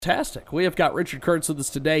Fantastic. We have got Richard Kurtz with us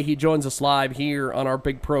today. He joins us live here on our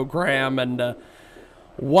big program, and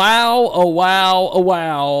wow,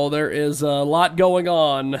 there is a lot going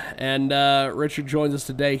on, and Richard joins us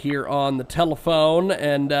today here on the telephone,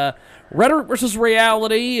 and Rhetoric versus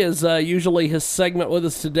Reality is usually his segment with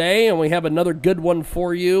us today, and we have another good one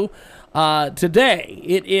for you today.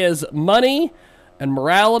 It is money and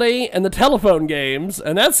morality and the telephone games,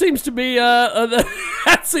 and that seems to be an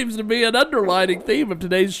underlining theme of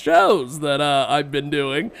today's shows that I've been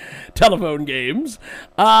doing. Telephone games.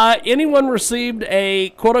 Anyone received a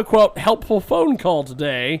quote-unquote helpful phone call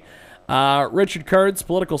today? Richard Kurtz,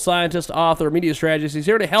 political scientist, author, media strategist. He's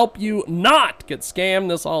here to help you not get scammed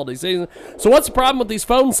this holiday season. So what's the problem with these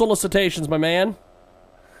phone solicitations, my man?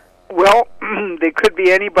 Well, they could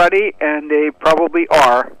be anybody, and they probably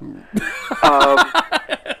are.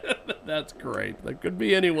 That's great. They could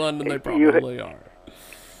be anyone, and they probably are.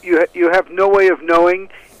 You have no way of knowing,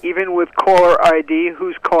 even with caller ID,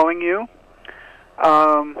 who's calling you,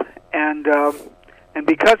 and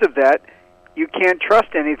because of that, you can't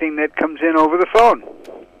trust anything that comes in over the phone.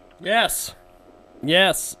 Yes.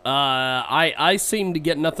 I seem to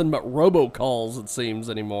get nothing but robocalls, it seems,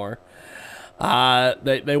 anymore.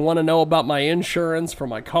 They want to know about my insurance for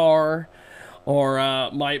my car,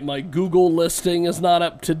 or my Google listing is not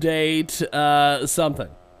up to date, something,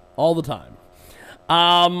 all the time.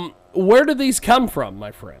 Where do these come from,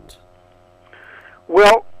 my friend?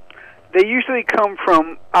 Well, they usually come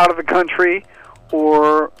from out of the country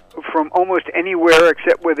or from almost anywhere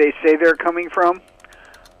except where they say they're coming from.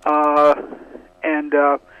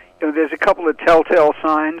 There's a couple of telltale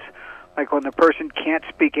signs, like when the person can't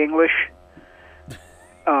speak English.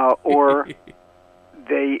 Or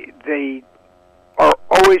they are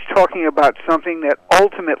always talking about something that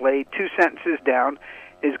ultimately, 2 sentences down,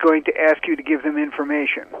 is going to ask you to give them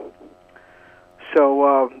information.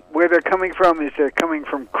 So where they're coming from is they're coming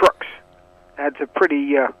from crooks. That's a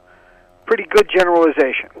pretty good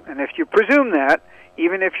generalization. And if you presume that,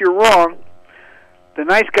 even if you're wrong, the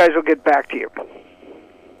nice guys will get back to you.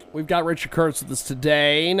 We've got Richard Kurtz with us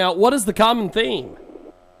today. Now, what is the common theme?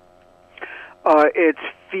 It's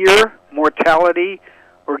fear, mortality,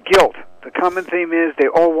 or guilt. The common theme is they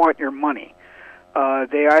all want your money.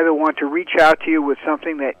 They either want to reach out to you with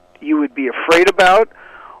something that you would be afraid about,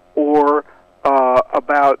 or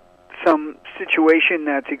about some situation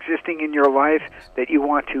that's existing in your life that you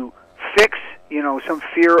want to fix, some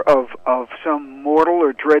fear of some mortal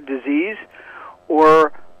or dread disease,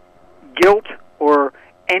 or guilt, or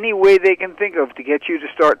any way they can think of to get you to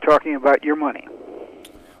start talking about your money.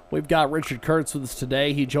 We've got Richard Kurtz with us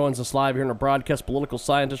today. He joins us live here in our broadcast, political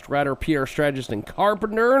scientist, writer, PR strategist, and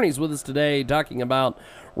carpenter. And he's with us today talking about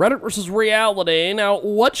Reddit versus reality. Now,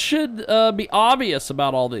 what should be obvious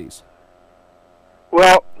about all these?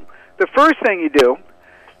 Well, the first thing you do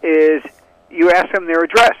is you ask them their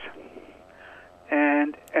address,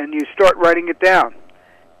 and you start writing it down.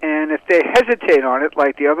 And if they hesitate on it,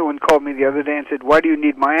 like the other one called me the other day and said, "Why do you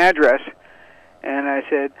need my address?" And I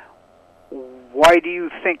said, "Why do you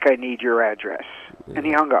think I need your address?" And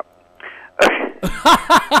he hung up.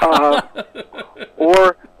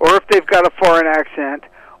 Or if they've got a foreign accent,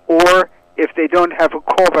 or if they don't have a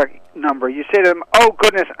callback number, you say to them, "Oh,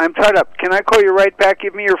 goodness, I'm tied up. Can I call you right back?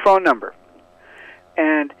 Give me your phone number."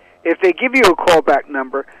 And if they give you a callback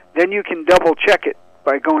number, then you can double-check it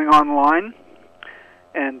by going online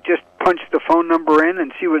and just punch the phone number in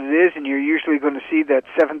and see what it is, and you're usually going to see that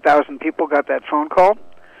 7,000 people got that phone call.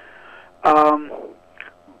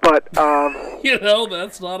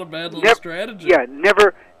 That's not a bad little strategy. Yeah,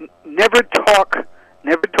 never talk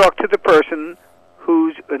to the person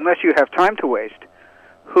unless you have time to waste,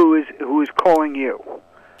 who is calling you.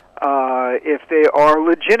 If they are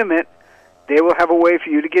legitimate, they will have a way for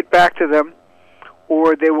you to get back to them,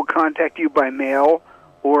 or they will contact you by mail,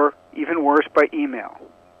 or even worse, by email.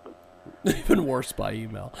 Even worse by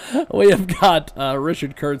email. We have got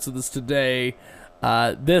Richard Kurtz with us today.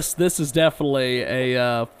 This is definitely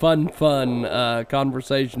a fun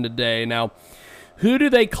conversation today. Now, who do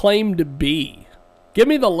they claim to be? Give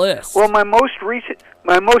me the list. Well, my most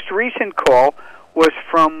recent call was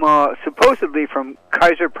from supposedly from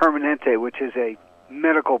Kaiser Permanente, which is a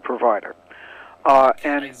medical provider.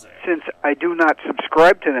 And since I do not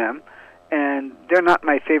subscribe to them, and they're not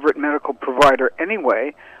my favorite medical provider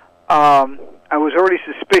anyway, I was already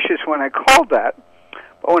suspicious when I called that.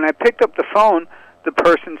 But when I picked up the phone, the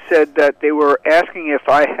person said that they were asking if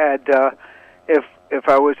I had, if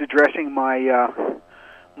I was addressing my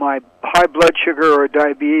my high blood sugar or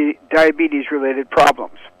diabetes-related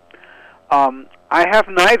problems. I have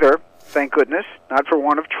neither, thank goodness, not for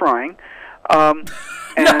want of trying. And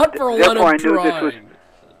Not for one therefore, I of knew trying. this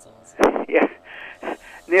was.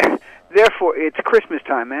 Yeah. Therefore, it's Christmas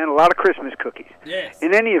time, man. A lot of Christmas cookies. Yes.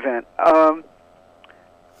 In any event, I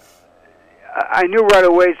knew right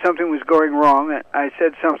away something was going wrong. I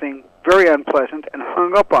said something very unpleasant and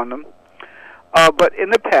hung up on them. But in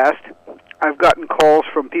the past, I've gotten calls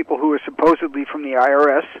from people who are supposedly from the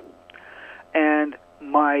IRS, and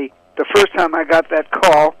the first time I got that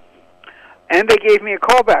call, and they gave me a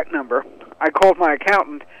callback number, I called my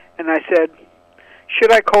accountant, and I said,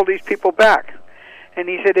 should I call these people back? And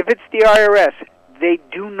he said, if it's the IRS, they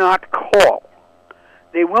do not call.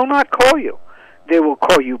 They will not call you. They will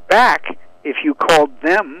call you back if you called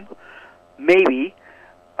them, maybe.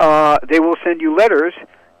 They will send you letters,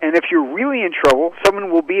 and if you're really in trouble, someone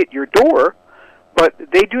will be at your door, but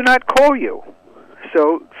they do not call you.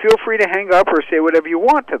 So feel free to hang up or say whatever you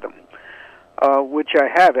want to them, which I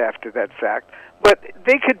have after that fact. But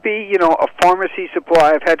they could be, a pharmacy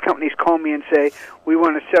supply. I've had companies call me and say, we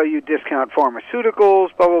want to sell you discount pharmaceuticals,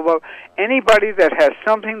 blah, blah, blah. Anybody that has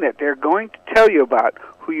something that they're going to tell you about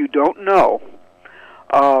who you don't know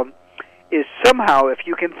is somehow, if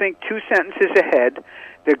you can think 2 sentences ahead,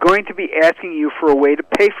 they're going to be asking you for a way to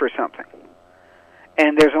pay for something.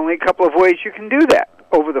 And there's only a couple of ways you can do that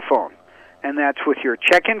over the phone. And that's with your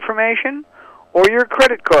check information or your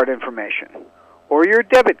credit card information or your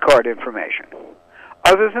debit card information.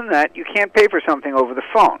 Other than that, you can't pay for something over the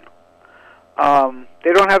phone.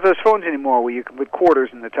 They don't have those phones anymore where you can put quarters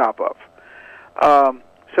in the top of.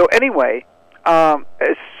 So anyway,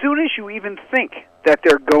 as soon as you even think that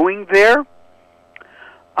they're going there,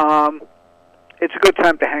 it's a good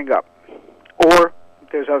time to hang up. Or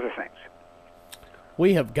there's other things.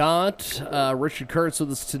 We have got Richard Kurtz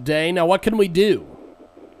with us today. Now, what can we do?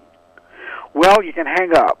 Well, you can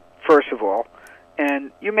hang up, first of all,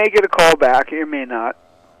 and you may get a call back, you may not.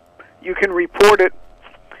 You can report it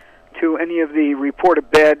to any of the report a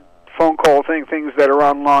bad phone call things that are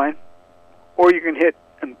online, or you can hit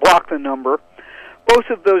and block the number. Both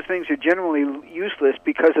of those things are generally useless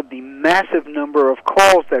because of the massive number of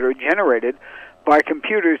calls that are generated by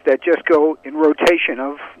computers that just go in rotation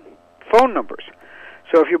of phone numbers.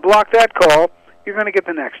 So if you block that call, you're going to get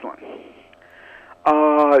the next one.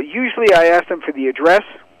 Usually I ask them for the address,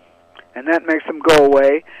 and that makes them go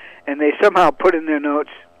away, and they somehow put in their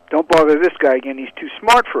notes, don't bother this guy again, he's too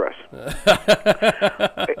smart for us.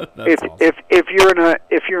 If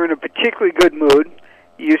you're in a particularly good mood,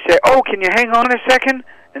 you say, oh, can you hang on a second?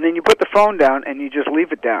 And then you put the phone down and you just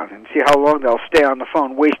leave it down and see how long they'll stay on the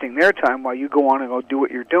phone wasting their time while you go on and go do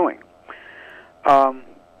what you're doing.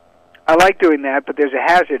 I like doing that, but there's a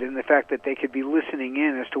hazard in the fact that they could be listening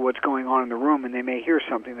in as to what's going on in the room, and they may hear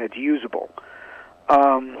something that's usable.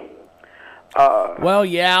 Well,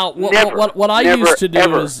 yeah. What I used to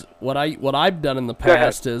do is what I've done in the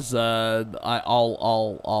past is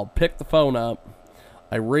I'll pick the phone up.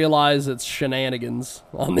 I realize it's shenanigans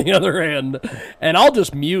on the other end, and I'll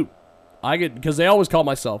just mute. Because they always call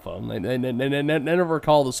my cell phone. They never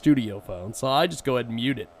call the studio phone, so I just go ahead and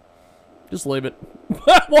mute it. Just leave it.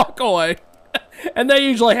 Walk away. And they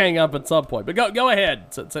usually hang up at some point. But go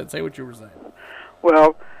ahead. Say what you were saying.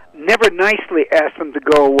 Well, never nicely ask them to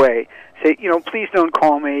go away. Say, please don't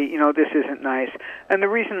call me. This isn't nice. And the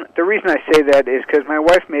reason I say that is because my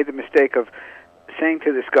wife made the mistake of saying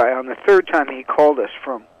to this guy on the third time he called us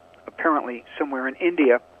from apparently somewhere in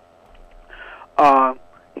India,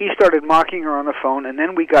 he started mocking her on the phone, and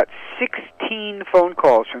then we got 16 phone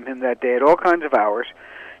calls from him that day at all kinds of hours,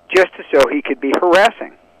 just so he could be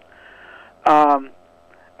harassing.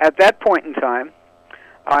 At that point in time,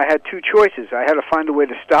 I had two choices. I had to find a way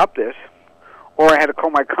to stop this, or I had to call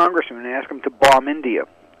my congressman and ask him to bomb India.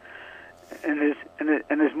 And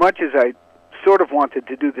as much as I sort of wanted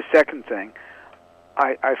to do the second thing,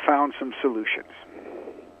 I found some solutions.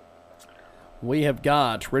 We have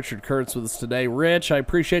got Richard Kurtz with us today. Rich, I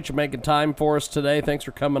appreciate you making time for us today. Thanks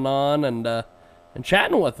for coming on and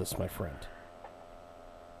chatting with us, my friend.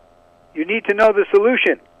 You need to know the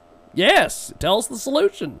solution. Yes, tell us the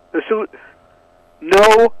solution.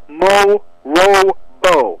 No mo ro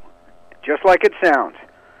bo, just like it sounds.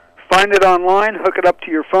 Find it online, hook it up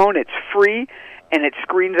to your phone. It's free, and it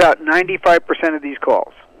screens out 95% of these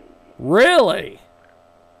calls. Really?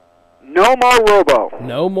 No more robo.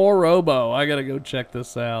 No more robo. I got to go check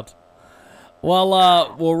this out.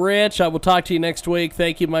 Well, Rich, I will talk to you next week.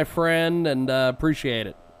 Thank you, my friend, and appreciate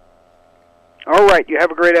it. All right. You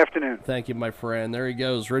have a great afternoon. Thank you, my friend. There he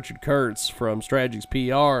goes, Richard Kurtz from Strategies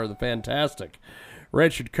PR, the fantastic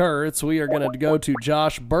Richard Kurtz. We are going to go to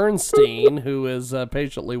Josh Bernstein, who is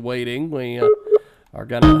patiently waiting. We are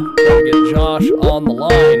gonna get Josh on the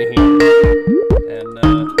line here and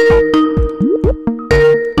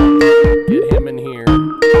get him in here.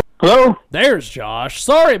 Hello? There's Josh.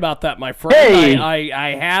 Sorry about that, my friend. Hey.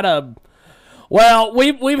 I had a... Well,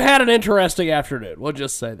 we've had an interesting afternoon. We'll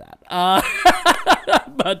just say that.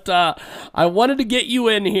 But I wanted to get you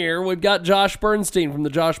in here. We've got Josh Bernstein from the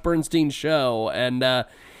Josh Bernstein Show, and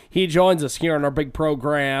he joins us here on our big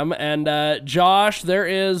program. And Josh, there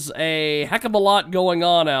is a heck of a lot going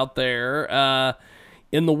on out there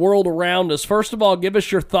in the world around us. First of all, give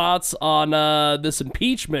us your thoughts on this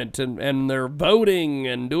impeachment and their voting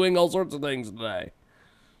and doing all sorts of things today.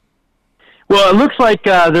 Well, it looks like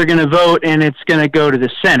they're going to vote, and it's going to go to the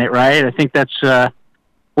Senate, right? I think that's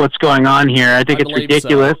what's going on here. I think it's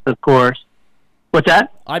ridiculous, so. Of course. What's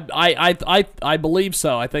that? I believe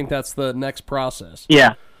so. I think that's the next process.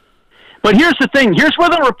 Yeah. But here's the thing. Here's where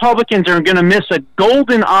the Republicans are going to miss a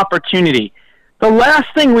golden opportunity. The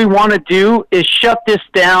last thing we want to do is shut this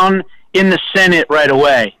down in the Senate right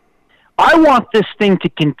away. I want this thing to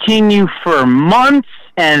continue for months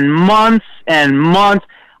and months and months.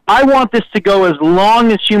 I want this to go as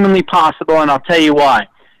long as humanly possible, and I'll tell you why.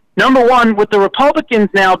 Number one, with the Republicans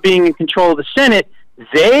now being in control of the Senate,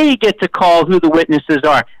 they get to call who the witnesses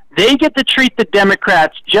are. They get to treat the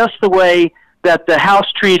Democrats just the way that the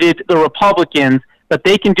House treated the Republicans, but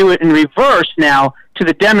they can do it in reverse now to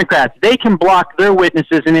the Democrats. They can block their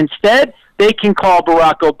witnesses, and instead they can call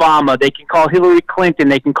Barack Obama. They can call Hillary Clinton.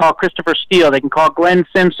 They can call Christopher Steele. They can call Glenn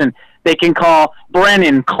Simpson. They can call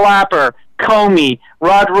Brennan, Clapper, Comey,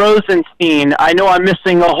 Rod Rosenstein. I know I'm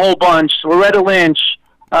missing a whole bunch. Loretta Lynch,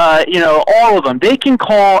 all of them. They can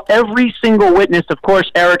call every single witness. Of course,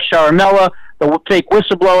 Eric Sharamella, the fake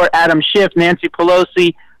whistleblower, Adam Schiff, Nancy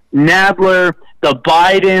Pelosi, Nadler, the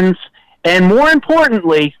Bidens. And more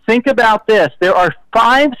importantly, think about this. There are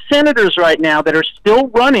 5 senators right now that are still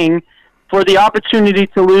running for the opportunity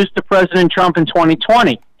to lose to President Trump in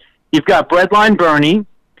 2020. You've got Breadline Bernie.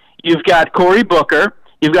 You've got Cory Booker.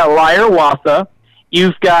 You've got Liar Watha,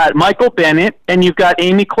 you've got Michael Bennett, and you've got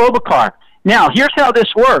Amy Klobuchar. Now, here's how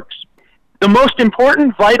this works. The most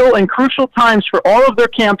important, vital, and crucial times for all of their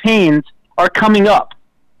campaigns are coming up.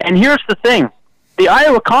 And here's the thing. The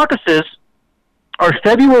Iowa caucuses are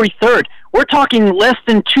February 3rd. We're talking less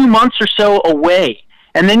than 2 months or so away.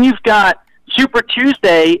 And then you've got Super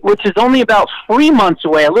Tuesday, which is only about 3 months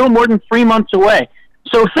away, a little more than 3 months away.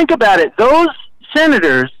 So think about it. Those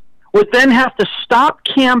senators would then have to stop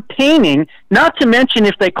campaigning, not to mention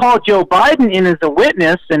if they call Joe Biden in as a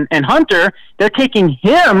witness and Hunter, they're taking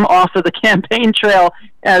him off of the campaign trail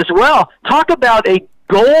as well. Talk about a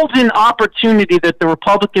golden opportunity that the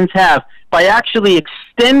Republicans have by actually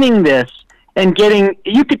extending this and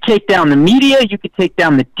you could take down the media, you could take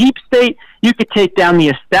down the deep state, you could take down the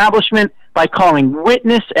establishment by calling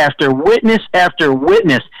witness after witness after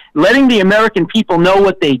witness, letting the American people know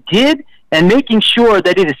what they did, and making sure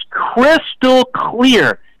that it is crystal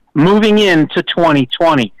clear moving into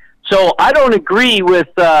 2020. So I don't agree with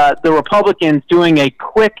the Republicans doing a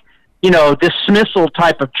quick, dismissal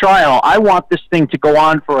type of trial. I want this thing to go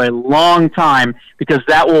on for a long time because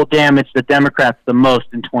that will damage the Democrats the most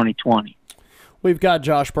in 2020. We've got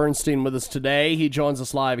Josh Bernstein with us today. He joins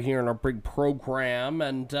us live here in our big program.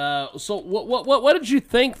 And so what did you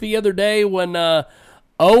think the other day when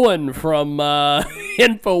Owen from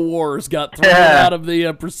InfoWars got thrown out of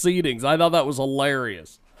the proceedings? I thought that was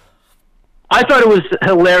hilarious. I thought it was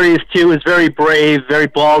hilarious, too. It was very brave, very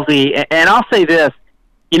ballsy. And I'll say this,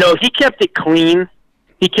 he kept it clean.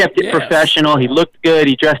 He kept it professional. He looked good.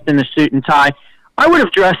 He dressed in a suit and tie. I would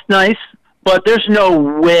have dressed nice, but there's no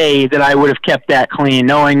way that I would have kept that clean.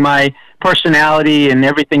 Knowing my personality and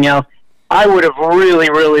everything else, I would have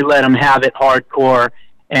really, really let him have it hardcore.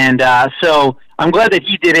 And so I'm glad that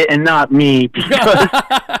he did it and not me, because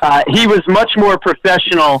he was much more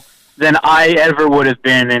professional than I ever would have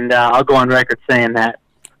been, and I'll go on record saying that.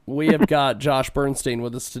 We have got Josh Bernstein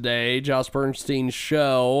with us today, Josh Bernstein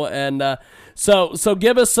Show, and so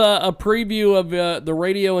give us a preview of the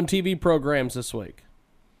radio and TV programs this week.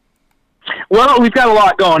 Well, we've got a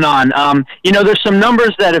lot going on. There's some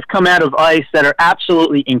numbers that have come out of ICE that are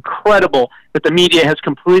absolutely incredible that the media has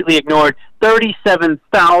completely ignored.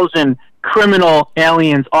 37,000 criminal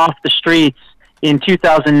aliens off the streets in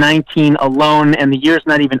 2019 alone, and the year's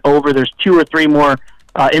not even over. There's 2 or 3 more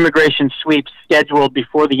immigration sweeps scheduled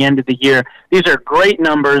before the end of the year. These are great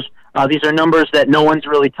numbers. These are numbers that no one's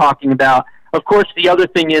really talking about. Of course, the other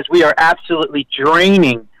thing is we are absolutely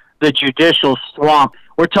draining the judicial swamp.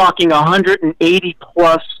 We're talking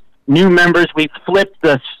 180-plus new members. We've flipped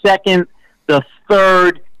the 2nd, the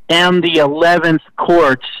 3rd, and the 11th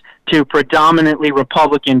courts. to predominantly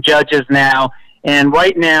Republican judges now. And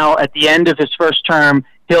right now, at the end of his first term,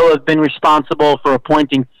 he'll have been responsible for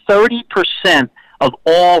appointing 30% of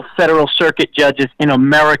all federal circuit judges in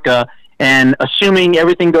America. And assuming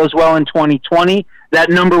everything goes well in 2020, that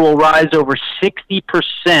number will rise over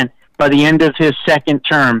 60% by the end of his second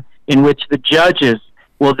term, in which the judges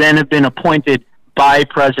will then have been appointed by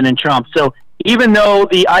President Trump. So even though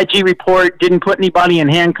the IG report didn't put anybody in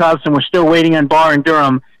handcuffs and we're still waiting on Barr and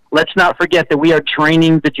Durham, let's not forget that we are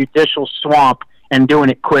draining the judicial swamp and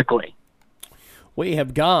doing it quickly. We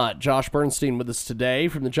have got Josh Bernstein with us today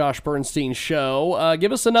from the Josh Bernstein Show.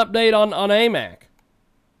 Give us an update on AMAC.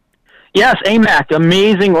 Yes, AMAC,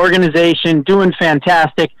 amazing organization, doing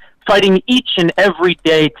fantastic, fighting each and every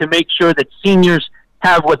day to make sure that seniors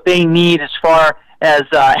have what they need as far as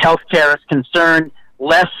health care is concerned,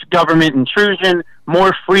 less government intrusion,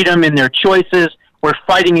 more freedom in their choices. We're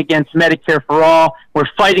fighting against Medicare for all. We're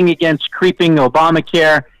fighting against creeping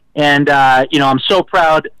Obamacare. And, I'm so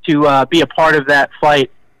proud to be a part of that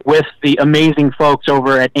fight with the amazing folks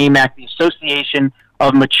over at AMAC, the Association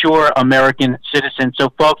of Mature American Citizens.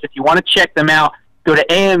 So, folks, if you want to check them out, go to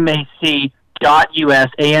AMAC.us,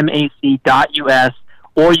 AMAC.us,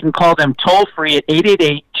 or you can call them toll-free at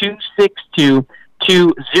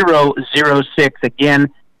 888-262-2006.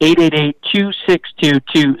 Again,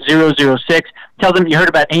 888-262-2006. Tell them you heard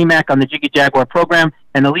about AMAC on the Jiggy Jaguar program,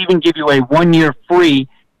 and they'll even give you a 1-year free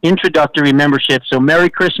introductory membership. So Merry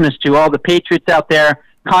Christmas to all the Patriots out there.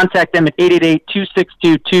 Contact them at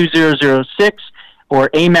 888-262-2006 or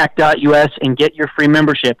amac.us and get your free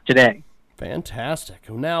membership today. Fantastic.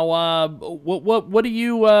 Now, what do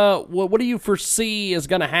you foresee is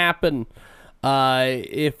going to happen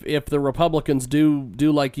if the Republicans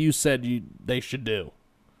do like you said they should do?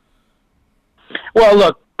 Well,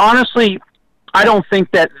 look, honestly, I don't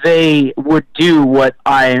think that they would do what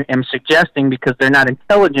I am suggesting because they're not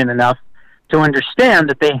intelligent enough to understand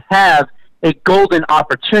that they have a golden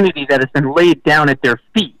opportunity that has been laid down at their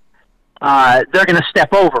feet. They're going to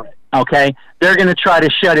step over it, okay? They're going to try to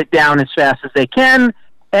shut it down as fast as they can,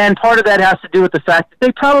 and part of that has to do with the fact that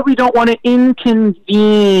they probably don't want to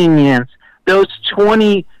inconvenience those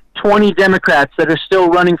 20 Democrats that are still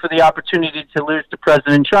running for the opportunity to lose to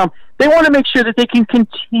President Trump. They want to make sure that they can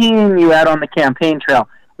continue out on the campaign trail.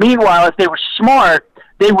 Meanwhile, if they were smart,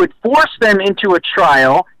 they would force them into a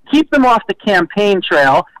trial, keep them off the campaign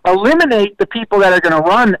trail, eliminate the people that are going to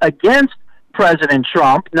run against President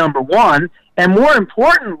Trump, number one, and more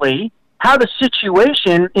importantly, have a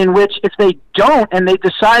situation in which if they don't and they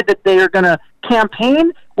decide that they are going to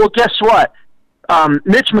campaign, well, guess what?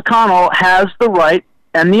 Mitch McConnell has the right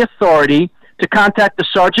and the authority to contact the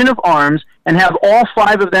Sergeant of Arms and have all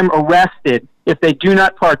 5 of them arrested if they do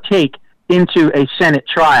not partake into a Senate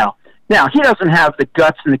trial. Now, he doesn't have the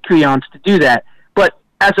guts and the cuyons to do that, but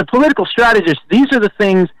as a political strategist, these are the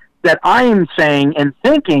things that I am saying and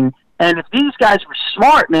thinking, and if these guys were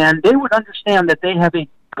smart, man, they would understand that they have a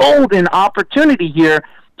golden opportunity here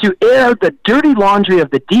to air the dirty laundry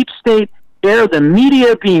of the deep state, air the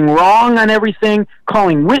media being wrong on everything,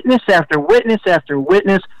 calling witness after witness after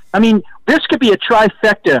witness. I mean, this could be a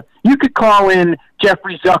trifecta. You could call in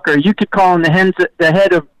Jeffrey Zucker. You could call in the head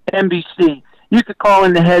of NBC. You could call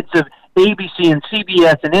in the heads of ABC and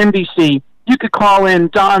CBS and NBC. You could call in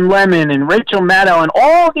Don Lemon and Rachel Maddow and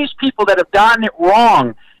all these people that have gotten it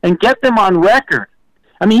wrong and get them on record.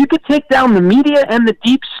 I mean, you could take down the media and the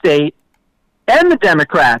deep state and the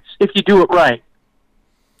Democrats if you do it right.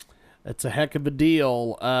 That's a heck of a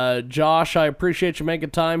deal. Josh, I appreciate you making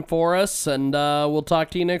time for us, and we'll talk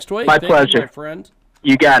to you next week. My pleasure. You, my friend.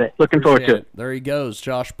 You got it. Looking forward to it. There he goes,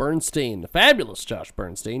 Josh Bernstein, the fabulous Josh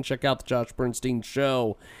Bernstein. Check out the Josh Bernstein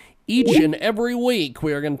Show each and every week.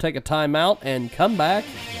 We are going to take a time out and come back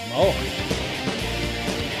more.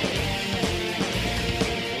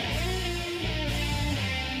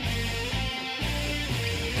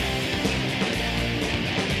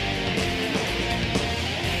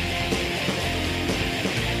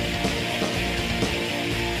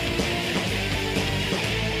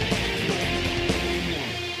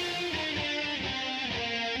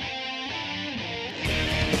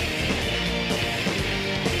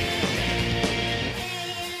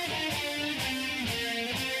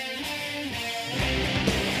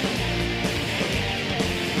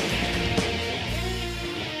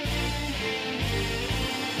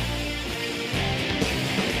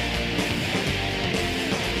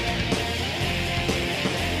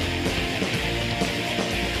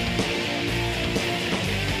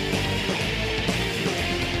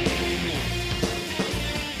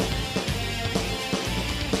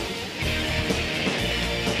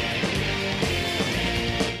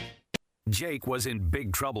 Jake was in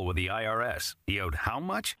big trouble with the IRS. He owed how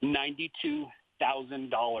much? $92,000.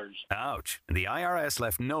 Ouch. The IRS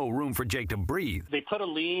left no room for Jake to breathe. They put a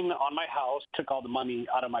lien on my house, took all the money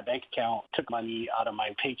out of my bank account, took money out of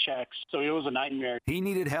my paychecks. So it was a nightmare. He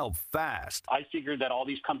needed help fast. I figured that all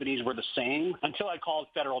these companies were the same until I called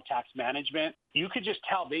Federal Tax Management. You could just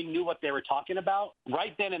tell they knew what they were talking about.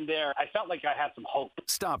 Right then and there, I felt like I had some hope.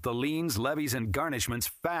 Stop the liens, levies, and garnishments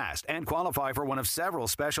fast and qualify for one of several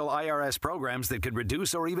special IRS programs that could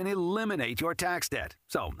reduce or even eliminate your tax debt.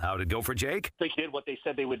 So, how'd it go for Jake? They did what they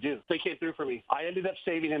said they would do. They came through for me. I ended up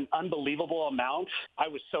saving an unbelievable amount. I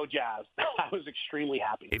was so jazzed. I was extremely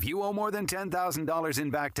happy. If you owe more than $10,000 in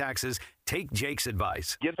back taxes, take Jake's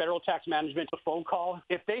advice. Give Federal Tax Management a phone call.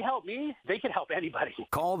 If they help me, they can help anybody.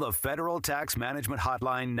 Call the Federal Tax Management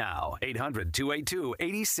Hotline now.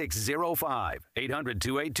 800-282-8605.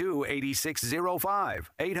 800-282-8605.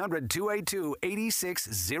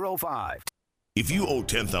 800-282-8605. If you owe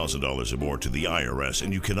 $10,000 or more to the IRS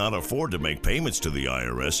and you cannot afford to make payments to the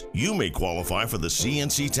IRS, you may qualify for the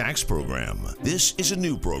CNC tax program. This is a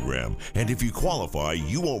new program, and if you qualify,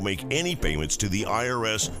 you won't make any payments to the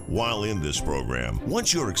IRS while in this program.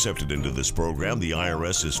 Once you're accepted into this program, the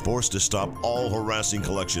IRS is forced to stop all harassing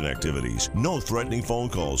collection activities. No threatening phone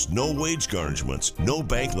calls, no wage garnishments, no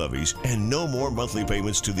bank levies, and no more monthly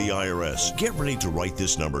payments to the IRS. Get ready to write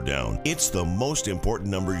this number down. It's the most important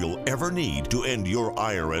number you'll ever need to end your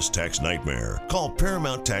IRS tax nightmare. Call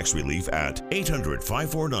Paramount Tax Relief at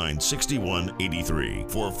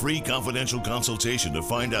 800-549-6183 for a free confidential consultation to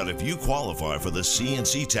find out if you qualify for the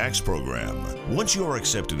CNC tax program. Once you are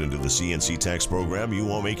accepted into the CNC tax program, you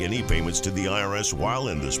won't make any payments to the IRS while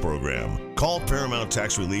in this program. Call Paramount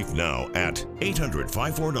Tax Relief now at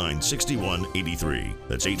 800-549-6183.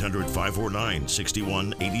 That's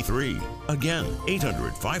 800-549-6183. Again,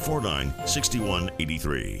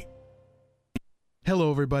 800-549-6183.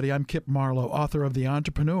 Hello, everybody. I'm Kip Marlowe, author of The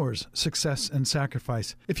Entrepreneurs, Success and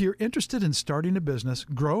Sacrifice. If you're interested in starting a business,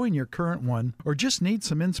 growing your current one, or just need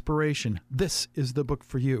some inspiration, this is the book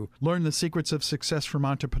for you. Learn the secrets of success from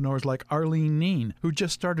entrepreneurs like Arlene Neen, who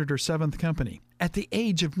just started her 7th company at the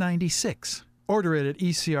age of 96. Order it at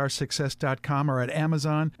ecrsuccess.com or at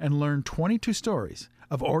Amazon and learn 22 stories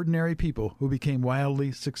of ordinary people who became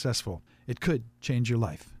wildly successful. It could change your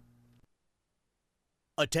life.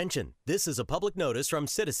 Attention! This is a public notice from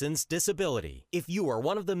Citizens Disability. If you are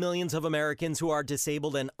one of the millions of Americans who are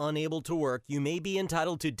disabled and unable to work, you may be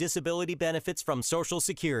entitled to disability benefits from Social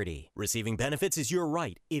Security. Receiving benefits is your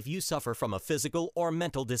right if you suffer from a physical or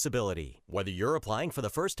mental disability. Whether you're applying for the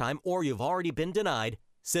first time or you've already been denied,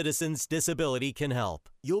 Citizens Disability can help.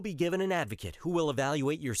 You'll be given an advocate who will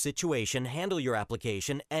evaluate your situation, handle your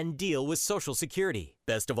application, and deal with Social Security.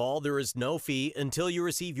 Best of all, there is no fee until you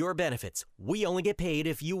receive your benefits. We only get paid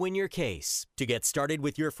if you win your case. To get started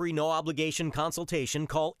with your free no-obligation consultation,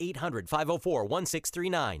 call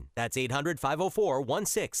 800-504-1639. That's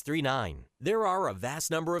 800-504-1639. There are a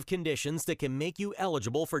vast number of conditions that can make you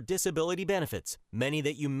eligible for disability benefits, many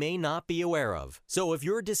that you may not be aware of. So if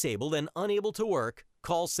you're disabled and unable to work,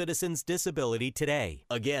 call Citizens Disability today.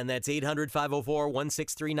 Again, that's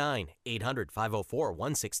 800-504-1639.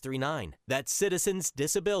 800-504-1639. That's Citizens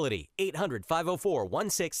Disability.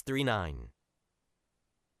 800-504-1639.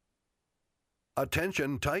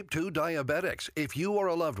 Attention type 2 diabetics. If you or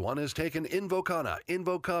a loved one has taken Invokana,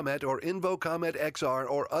 Invokamet, or Invokamet XR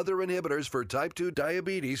or other inhibitors for type 2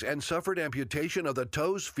 diabetes and suffered amputation of the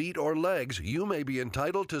toes, feet, or legs, you may be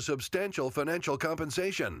entitled to substantial financial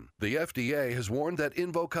compensation. The FDA has warned that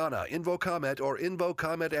Invokana, Invokamet, or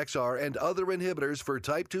Invokamet XR and other inhibitors for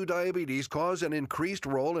type 2 diabetes cause an increased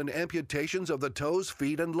role in amputations of the toes,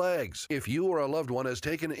 feet, and legs. If you or a loved one has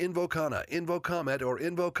taken Invokana, Invokamet, or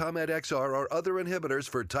Invokamet XR or other inhibitors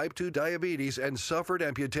for type 2 diabetes and suffered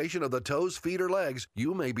amputation of the toes, feet, or legs,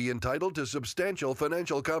 you may be entitled to substantial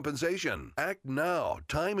financial compensation. Act now.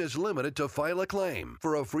 Time is limited to file a claim.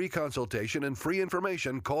 For a free consultation and free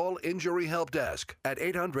information, call Injury Help Desk at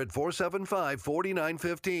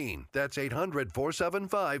 800-475-4915. That's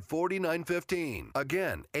 800-475-4915.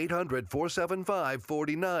 Again,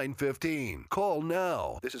 800-475-4915. Call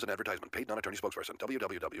now. This is an advertisement. Paid non-attorney spokesperson.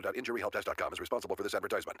 www.injuryhelpdesk.com is responsible for this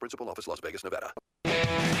advertisement. Principal office, Las Vegas, Nevada.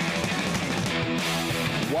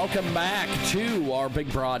 Welcome back to our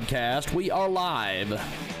big broadcast. We are live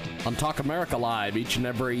on Talk America Live each and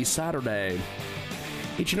every Saturday.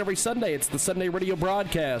 Each and every Sunday, it's the Sunday radio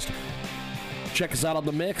broadcast. Check us out on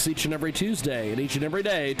the mix each and every Tuesday and each and every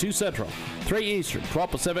day, 2 Central, 3 Eastern,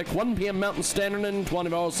 12 Pacific, 1 p.m. Mountain Standard, and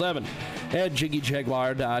 24/7 at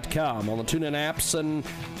JiggyJaguar.com on the TuneIn apps, and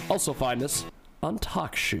also find us on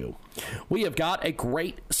Talk Shoe. We have got a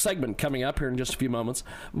great segment coming up here in just a few moments.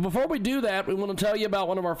 Before we do that, we want to tell you about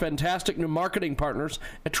one of our fantastic new marketing partners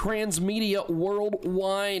at Transmedia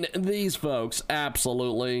Worldwide. These folks,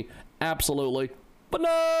 absolutely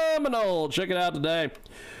phenomenal. Check it out today.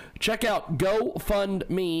 Check out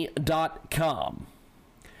GoFundMe.com.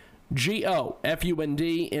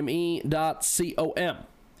 GoFundMe.com.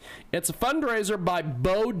 It's a fundraiser by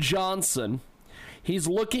Bo Johnson. He's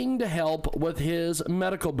looking to help with his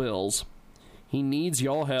medical bills. He needs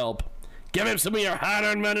your help. Give him some of your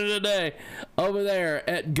hard-earned money today over there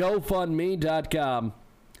at GoFundMe.com.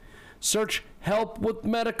 Search help with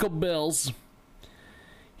medical bills.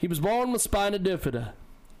 He was born with spina bifida.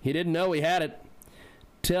 He didn't know he had it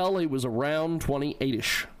till he was around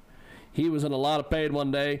 28-ish. He was in a lot of pain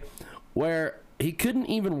one day where he couldn't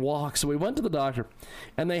even walk, so he went to the doctor,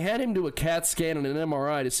 and they had him do a CAT scan and an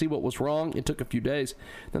MRI to see what was wrong. It took a few days.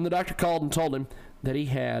 Then the doctor called and told him that he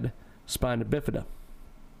had spina bifida.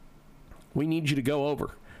 We need you to go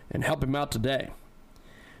over and help him out today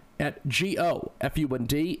at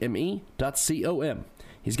GoFundMe.com.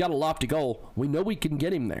 He's got a lofty goal. We know we can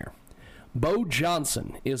get him there. Bo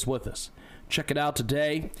Johnson is with us. Check it out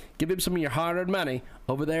today. Give him some of your hard-earned money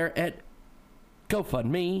over there at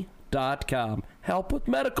GoFundMe.com. Help with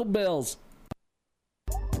medical bills.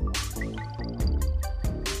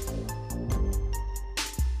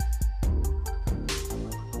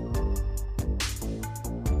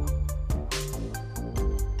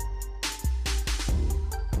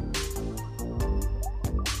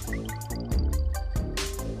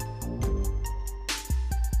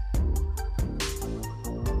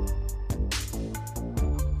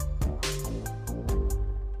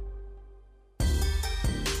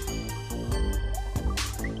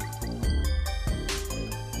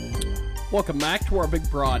 Welcome back to our big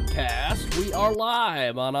broadcast. We are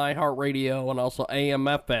live on iHeartRadio and also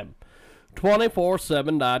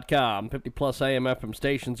AMfm247.com. 50-plus AM/FM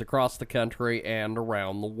stations across the country and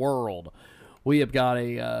around the world. We have got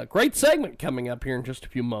a great segment coming up here in just a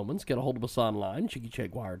few moments. Get a hold of us online,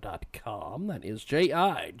 JiggyJaguar.com. That is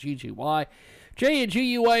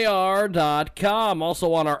JiggyJaguar.com.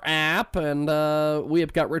 Also on our app, and we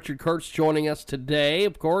have got Richard Kurtz joining us today,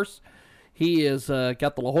 of course. He has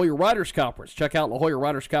got the La Jolla Writers Conference. Check out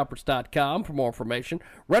LaJollaWritersConference.com for more information.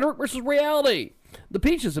 Rhetoric versus reality. The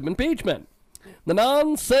peaches of impeachment. The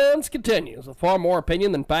nonsense continues with far more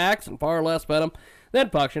opinion than facts and far less venom than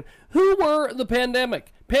function. Who were the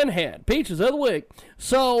pandemic? Pinhead. Peaches of the week.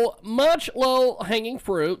 So much low-hanging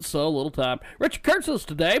fruit, so little time. Richard Kurtz is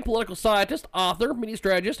today, political scientist, author, media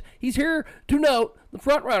strategist. He's here to note the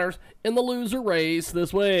front runners in the loser race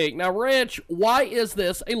this week. Now, Rich, why is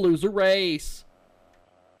this a loser race?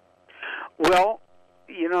 Well,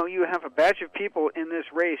 you know, you have a batch of people in this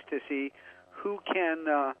race to see who can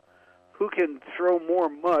throw more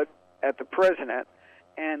mud at the president,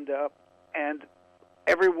 and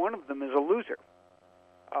every one of them is a loser.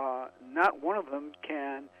 Not one of them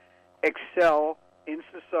can excel in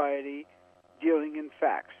society dealing in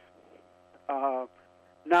facts.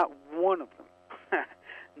 Not one of them.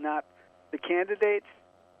 Not the candidates,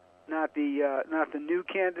 not the new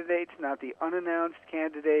candidates, not the unannounced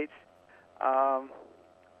candidates.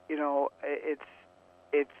 You know, it's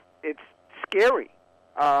scary.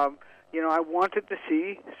 You know, I wanted to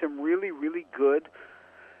see some really, really good,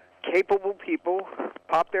 capable people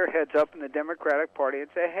pop their heads up in the Democratic Party and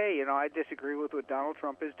say, hey, you know, I disagree with what Donald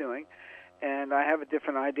Trump is doing, and I have a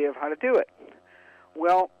different idea of how to do it.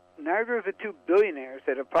 Well, neither of the two billionaires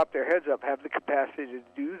that have popped their heads up have the capacity to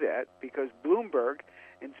do that, because Bloomberg,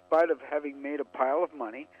 in spite of having made a pile of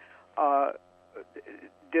money,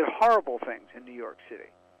 did horrible things in New York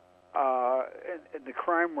City. And the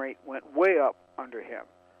crime rate went way up under him.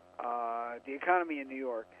 The economy in New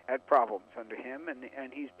York had problems under him,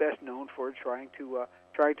 and he's best known for trying to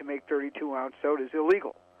make 32-ounce sodas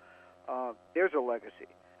illegal. There's a legacy.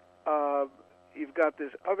 You've got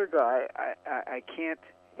this other guy. I can't.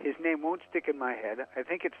 His name won't stick in my head. I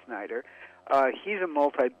think it's Snyder. He's a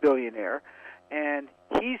multi-billionaire, and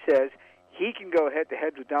he says he can go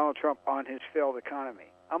head-to-head with Donald Trump on his failed economy.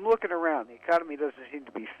 I'm looking around. The economy doesn't seem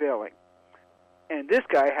to be failing. And this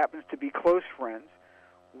guy happens to be close friends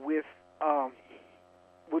with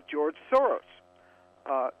George Soros.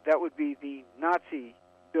 That would be the Nazi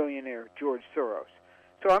billionaire George Soros.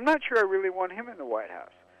 So I'm not sure I really want him in the White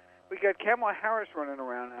House. We got Kamala Harris running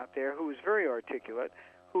around out there, who is very articulate,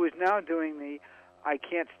 who is now doing the I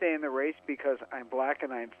can't stay in the race because I'm black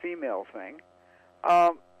and I'm female thing.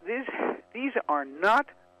 These are not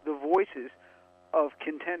the voices of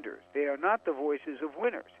contenders. They are not the voices of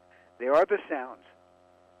winners. They are the sounds.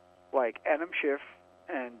 like Adam Schiff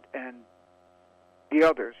and the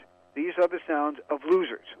others, these are the sounds of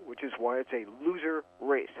losers, which is why it's a loser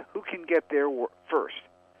race. Who can get there first?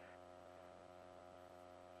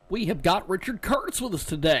 We have got Richard Kurtz with us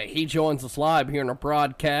today. He joins us live here in our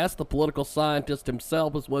broadcast. The political scientist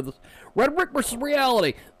himself is with us. Rhetoric versus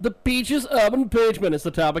reality. The peaches of impeachment is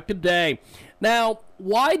the topic today. Now,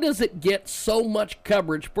 why does it get so much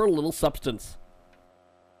coverage for little substance?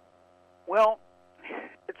 Well,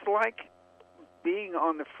 it's like being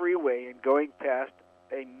on the freeway and going past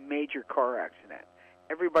a major car accident.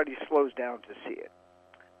 Everybody slows down to see it.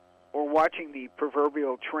 Or watching the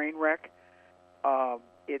proverbial train wreck.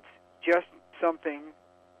 It's just something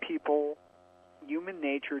human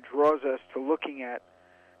nature draws us to looking at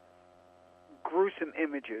gruesome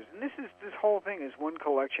images. And this whole thing is one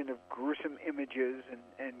collection of gruesome images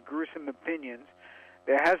and gruesome opinions.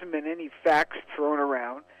 There hasn't been any facts thrown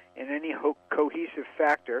around in any cohesive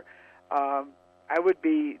factor. I would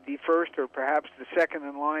be the first or perhaps the second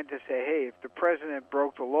in line to say, hey, if the president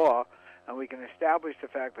broke the law, and we can establish the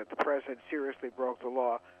fact that the president seriously broke the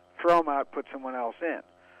law, throw him out, put someone else in.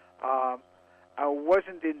 I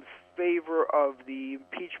wasn't in favor of the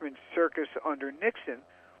impeachment circus under Nixon,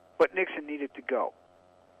 but Nixon needed to go.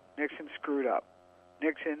 Nixon screwed up.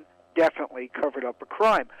 Nixon definitely covered up a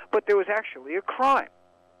crime, but there was actually a crime.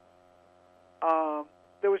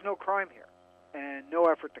 There was no crime here, and no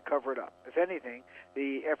effort to cover it up. If anything,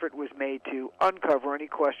 the effort was made to uncover any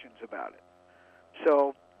questions about it.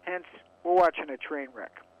 So, hence, we're watching a train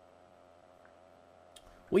wreck.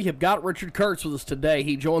 We have got Richard Kurtz with us today.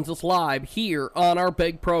 He joins us live here on our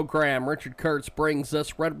big program. Richard Kurtz brings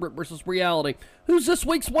us Rhetoric versus reality. Who's this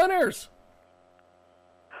week's winners?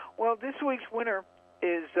 Well, this week's winner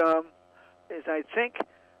is I think,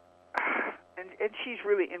 and she's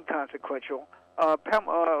really inconsequential,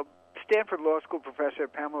 Stanford Law School professor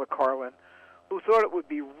Pamela Karlan, who thought it would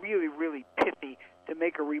be really, really pithy to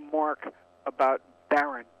make a remark about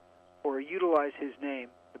Barron or utilize his name,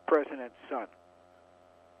 the president's son.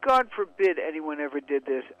 God forbid anyone ever did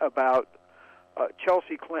this about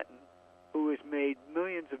Chelsea Clinton, who has made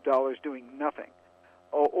millions of dollars doing nothing,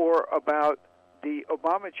 or about the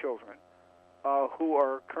Obama children, who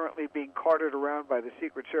are currently being carted around by the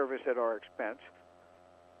Secret Service at our expense,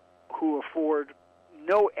 who afford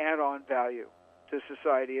no add-on value to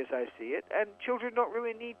society as I see it, and children don't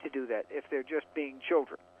really need to do that if they're just being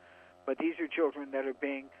children. But these are children that are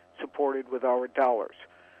being supported with our dollars.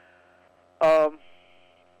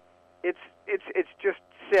 It's just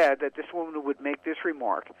sad that this woman would make this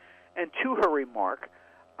remark, and to her remark,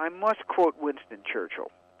 I must quote Winston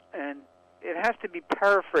Churchill, and it has to be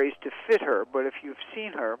paraphrased to fit her, but if you've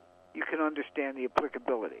seen her, you can understand the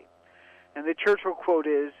applicability. And the Churchill quote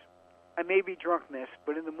is, "I may be drunk, miss,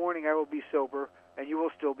 but in the morning I will be sober, and you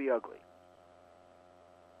will still be ugly."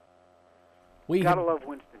 Gotta love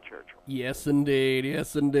Winston Churchill. Yes, indeed.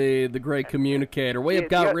 Yes, indeed. The great communicator. We have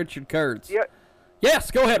got Richard Kurtz. Yeah.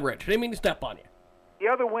 Yes, go ahead, Rich. I didn't mean to step on you. The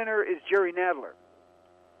other winner is Jerry Nadler,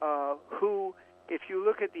 who, if you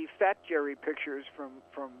look at the Fat Jerry pictures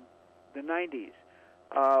from the 90s,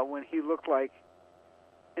 when he looked like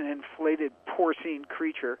an inflated porcine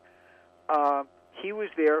creature, he was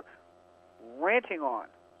there ranting on,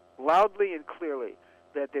 loudly and clearly,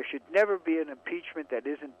 that there should never be an impeachment that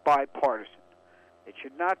isn't bipartisan. It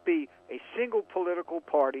should not be a single political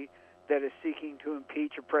party that is seeking to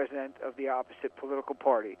impeach a president of the opposite political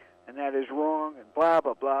party, and that is wrong, and blah,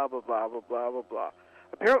 blah, blah, blah, blah, blah, blah, blah, blah.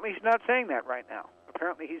 Apparently he's not saying that right now.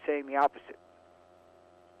 Apparently he's saying the opposite.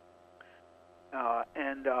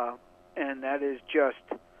 And that is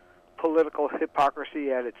just political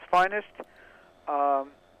hypocrisy at its finest,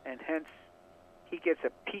 and hence he gets a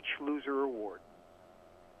Peach Loser Award.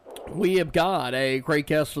 We have got a great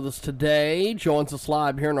guest with us today. Joins us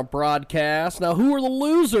live here in a broadcast. Now, who are the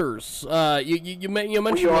losers? You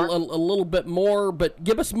mentioned a little bit more, but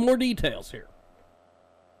give us more details here.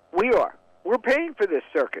 We are. We're paying for this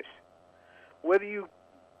circus. Whether you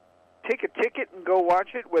take a ticket and go watch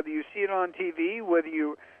it, whether you see it on TV, whether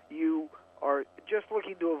you are just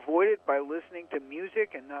looking to avoid it by listening to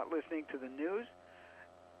music and not listening to the news,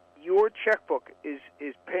 your checkbook is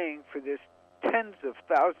paying for this tens of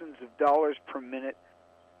thousands of dollars per minute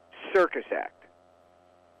circus act.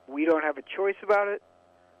 We don't have a choice about it.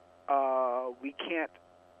 We can't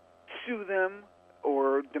sue them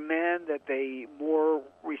or demand that they more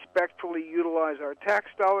respectfully utilize our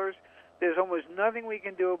tax dollars. There's almost nothing we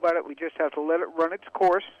can do about it. We just have to let it run its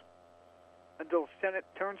course until the Senate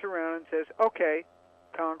turns around and says, okay,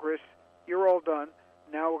 Congress, you're all done.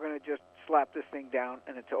 Now we're going to just slap this thing down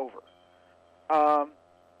and it's over.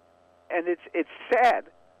 And it's sad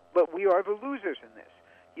but we are the losers in this.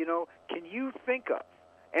 You know, can you think of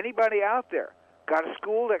anybody out there got a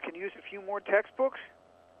school that can use a few more textbooks?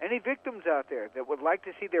 Any victims out there that would like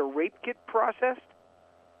to see their rape kit processed?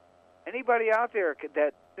 Anybody out there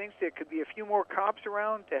that thinks there could be a few more cops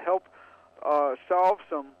around to help solve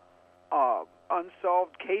some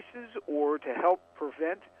unsolved cases or to help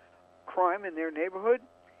prevent crime in their neighborhood?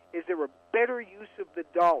 Is there a better use of the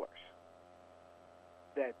dollars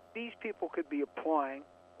that these people could be applying,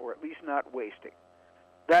 or at least not wasting?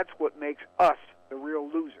 That's what makes us the real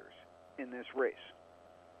losers in this race.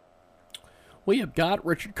 We have got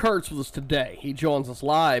Richard Kurtz with us today. He joins us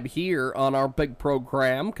live here on our big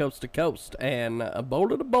program, Coast to Coast and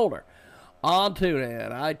Boulder to Boulder, on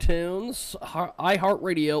TuneIn, iTunes,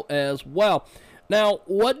 iHeartRadio as well. Now,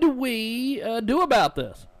 what do we do about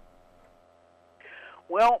this?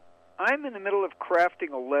 Well, I'm in the middle of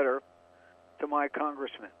crafting a letter to my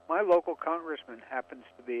congressman. My local congressman happens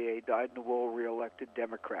to be a dyed-in-the-wool reelected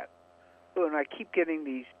Democrat. And I keep getting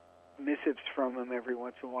these missives from him every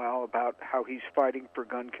once in a while about how he's fighting for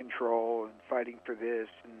gun control and fighting for this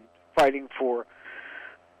and fighting for,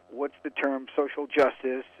 what's the term, social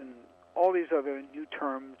justice and all these other new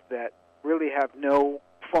terms that really have no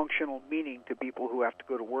functional meaning to people who have to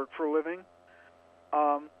go to work for a living.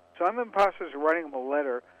 So I'm in the process of writing him a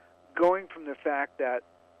letter going from the fact that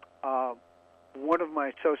one of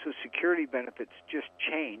my Social Security benefits just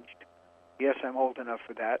changed. Yes, I'm old enough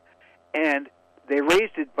for that. And they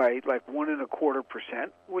raised it by like 1.25%,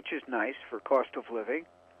 which is nice for cost of living.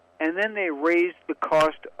 And then they raised the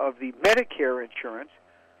cost of the Medicare insurance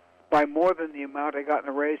by more than the amount I got in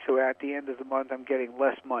a raise, so at the end of the month I'm getting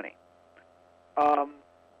less money.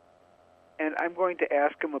 And I'm going to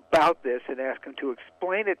ask him about this and ask him to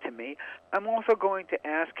explain it to me. I'm also going to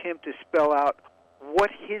ask him to spell out what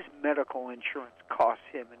his medical insurance costs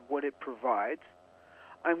him and what it provides.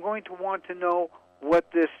 I'm going to want to know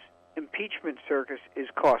what this impeachment circus is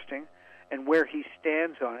costing and where he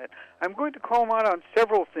stands on it. I'm going to call him out on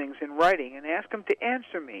several things in writing and ask him to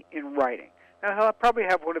answer me in writing. Now, he'll probably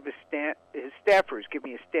have one of his staffers give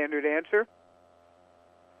me a standard answer,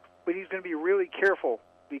 but he's going to be really careful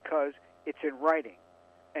because it's in writing,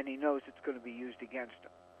 and he knows it's going to be used against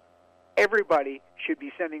him. Everybody should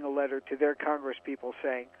be sending a letter to their congresspeople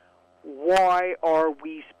saying, why are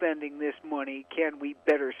we spending this money? Can we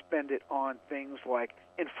better spend it on things like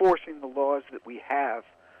enforcing the laws that we have,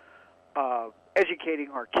 educating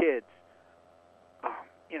our kids,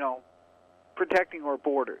 protecting our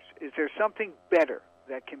borders? Is there something better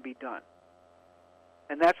that can be done?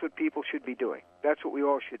 And that's what people should be doing. That's what we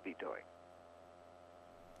all should be doing.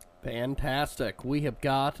 Fantastic. We have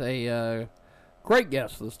got a great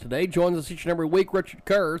guest with us today. Joins us each and every week, Richard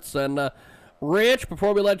Kurtz. And Rich,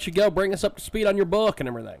 before we let you go, bring us up to speed on your book and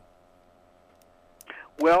everything.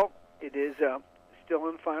 Well, it is still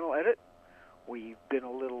in final edit. We've been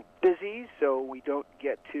a little busy, so we don't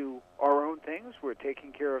get to our own things. We're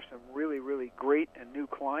taking care of some really, really great and new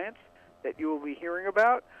clients that you will be hearing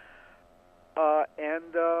about.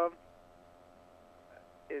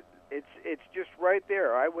 It's just right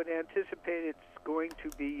there. I would anticipate it's going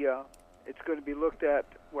to be looked at,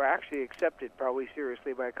 well, actually accepted probably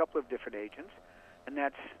seriously by a couple of different agents, and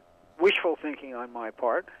that's wishful thinking on my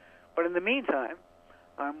part. But in the meantime,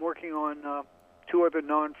 I'm working on 2 other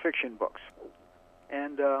nonfiction books,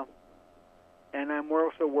 and I'm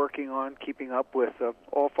also working on keeping up with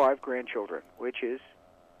all 5 grandchildren, which is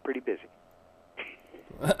pretty busy.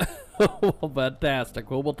 Well, fantastic.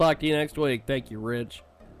 Well, we'll talk to you next week. Thank you, Rich.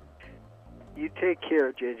 You take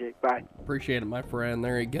care, JJ. Bye. Appreciate it, my friend.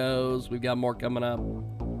 There he goes. We've got more coming up.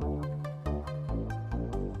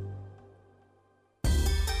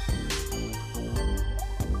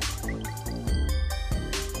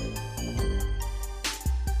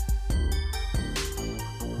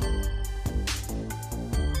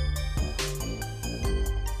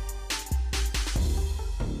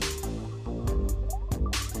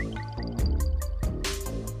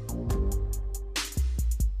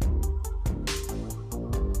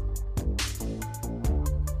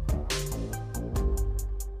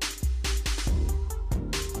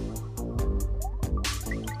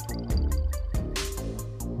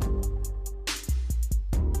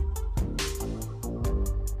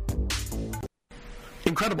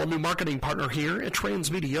 Incredible new marketing partner here at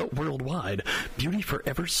Transmedia Worldwide, Beauty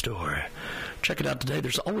Forever Store. Check it out today.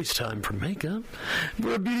 There's always time for makeup.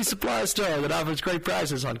 We're a beauty supply store that offers great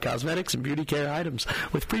prices on cosmetics and beauty care items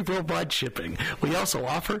with free worldwide shipping. We also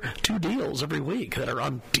offer 2 deals every week that are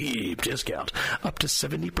on deep discount, up to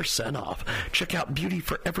 70% off. Check out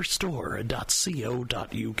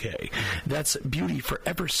beautyforeverstore.co.uk. That's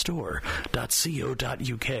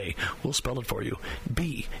beautyforeverstore.co.uk. We'll spell it for you.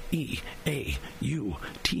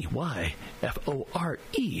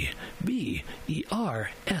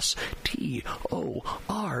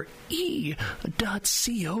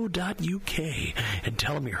 And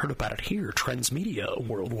tell them you heard about it here, Trends Media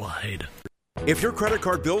Worldwide. If your credit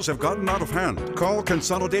card bills have gotten out of hand, call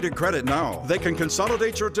Consolidated Credit now. They can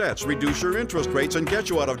consolidate your debts, reduce your interest rates, and get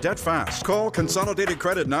you out of debt fast. Call Consolidated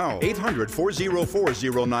Credit now.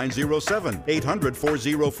 800-404-0907.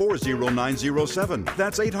 800-404-0907.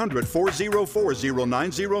 That's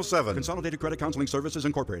 800-404-0907. Consolidated Credit Counseling Services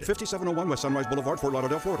Incorporated. 5701 West Sunrise Boulevard, Fort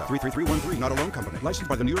Lauderdale, Florida. 33313, not a loan company. Licensed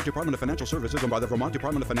by the New York Department of Financial Services and by the Vermont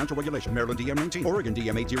Department of Financial Regulation. Maryland DM 19. Oregon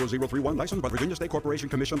DM 80031. Licensed by the Virginia State Corporation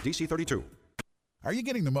Commission, DC 32. Are you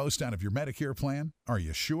getting the most out of your Medicare plan? Are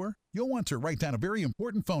you sure? You'll want to write down a very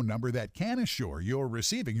important phone number that can assure you're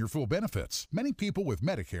receiving your full benefits. Many people with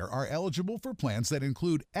Medicare are eligible for plans that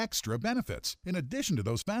include extra benefits, in addition to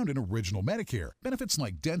those found in original Medicare. Benefits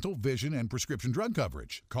like dental, vision, and prescription drug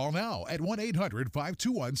coverage. Call now at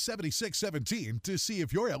 1-800-521-7617 to see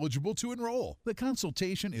if you're eligible to enroll. The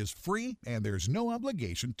consultation is free and there's no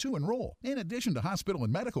obligation to enroll. In addition to hospital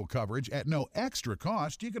and medical coverage at no extra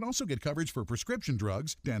cost, you can also get coverage for prescription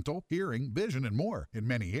drugs, dental, hearing, vision, and more. In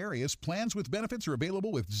many areas, plans with benefits are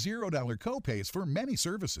available with $0 copays for many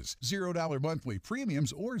services, $0 monthly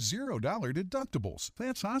premiums, or $0 deductibles.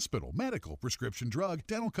 That's hospital, medical, prescription drug,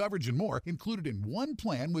 dental coverage, and more included in one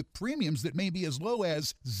plan with premiums that may be as low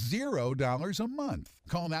as $0 a month.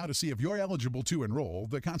 Call now to see if you're eligible to enroll.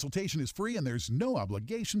 The consultation is free and there's no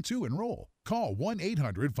obligation to enroll. Call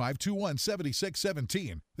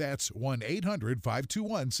 1-800-521-7617. That's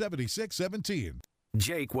 1-800-521-7617.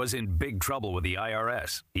 Jake was in big trouble with the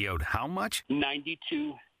IRS. He owed how much?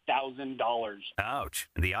 $92,000. Ouch.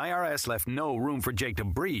 The IRS left no room for Jake to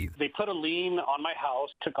breathe. They put a lien on my house,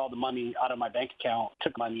 took all the money out of my bank account,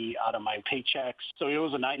 took money out of my paychecks. So it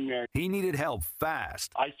was a nightmare. He needed help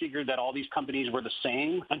fast. I figured that all these companies were the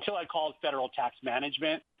same until I called Federal Tax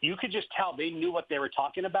Management. You could just tell they knew what they were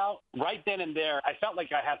talking about. Right then and there, I felt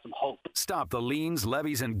like I had some hope. Stop the liens,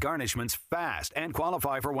 levies, and garnishments fast and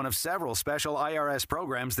qualify for one of several special IRS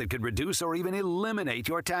programs that could reduce or even eliminate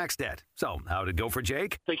your tax debt. So, how'd it go for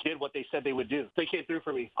Jake? They did what they said they would do. They came through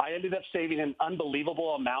for me. I ended up saving an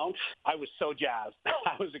unbelievable amount. I was so jazzed.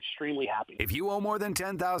 I was extremely happy. If you owe more than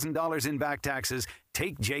 $10,000 in back taxes,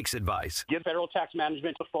 take Jake's advice. Give Federal Tax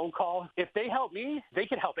Management a phone call. If they help me, they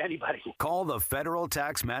can help anybody. Call the Federal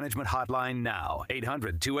Tax Management Hotline now.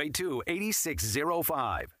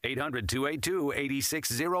 800-282-8605.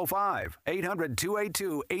 800-282-8605.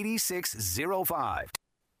 800-282-8605.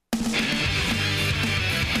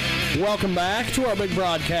 Welcome back to our big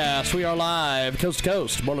broadcast. We are live, coast to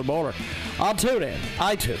coast, border to border, on TuneIn,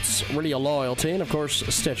 iTunes, Radio Loyalty, and of course,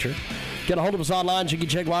 Stitcher. Get a hold of us online,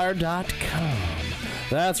 JiggyJaguar.com.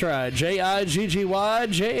 That's right,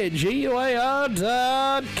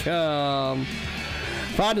 JiggyJaguar.com.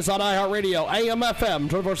 Find us on iHeartRadio,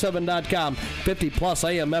 AMfm247.com, 50-plus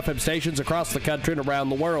AM/FM stations across the country and around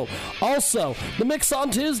the world. Also, The Mix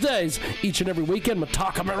on Tuesdays, each and every weekend with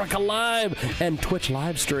Talk America Live and Twitch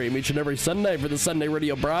live stream each and every Sunday for the Sunday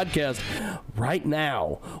radio broadcast. Right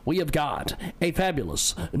now, we have got a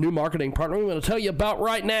fabulous new marketing partner we're going to tell you about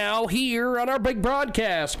right now here on our big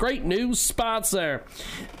broadcast. Great new sponsor.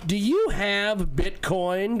 Do you have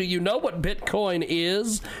Bitcoin? Do you know what Bitcoin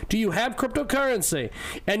is? Do you have cryptocurrency?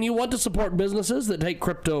 And you want to support businesses that take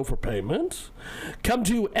crypto for payment? Come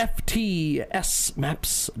to FTSmaps.com.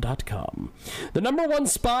 The number one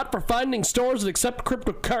spot for finding stores that accept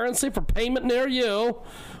cryptocurrency for payment near you.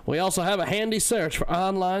 We also have a handy search for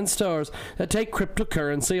online stores that take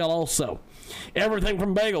cryptocurrency also. Everything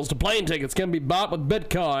from bagels to plane tickets can be bought with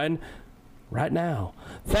Bitcoin right now,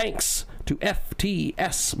 thanks to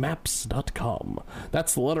FTSmaps.com.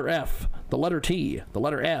 That's the letter F, the letter T, the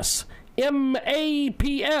letter S, MAPS.com.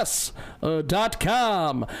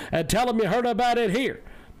 And tell them you heard about it here.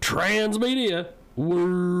 Transmedia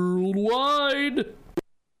Worldwide.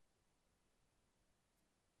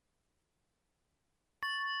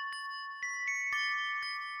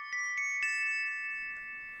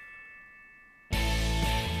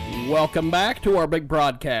 Welcome back to our big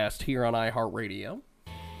broadcast here on iHeartRadio.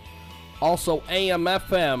 Also,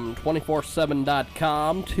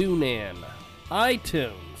 AMfm247.com, TuneIn,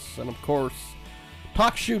 iTunes, and of course,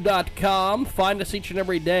 TalkShoe.com. Find us each and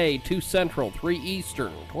every day, 2 Central, 3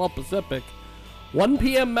 Eastern, 12 Pacific, 1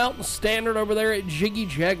 p.m. Mountain Standard over there at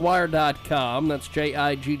JiggyJaguar.com. That's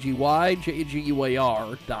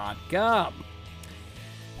JiggyJaguar.com.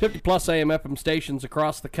 50-plus AM/FM stations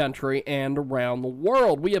across the country and around the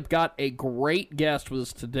world. We have got a great guest with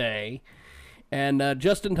us today. And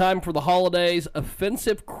just in time for the holidays,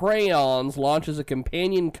 Offensive Crayons launches a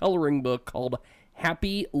companion coloring book called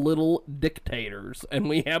Happy Little Dictators. And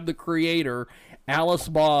we have the creator, Alice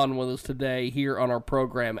Bond, with us today here on our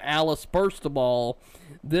program. Alice, first of all,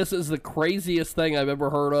 this is the craziest thing I've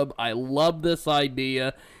ever heard of. I love this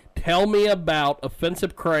idea. Tell me about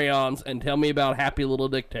Offensive Crayons and tell me about Happy Little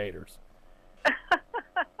Dictators.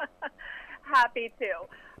 Happy to.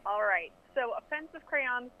 All right. So Offensive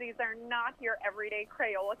Crayons, these are not your everyday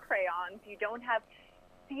Crayola crayons. You don't have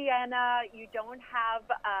sienna. You don't have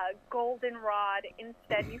goldenrod.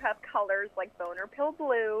 Instead, you have colors like Boner Pill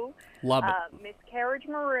Blue, Love it. Miscarriage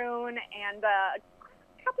Maroon, and a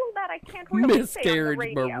couple that I can't really say on the Miscarriage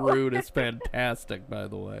radio. Maroon is fantastic, by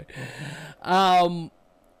the way.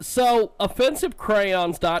 So,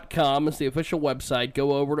 OffensiveCrayons.com is the official website.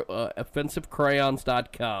 Go over to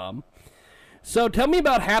OffensiveCrayons.com. So, tell me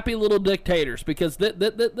about Happy Little Dictators, because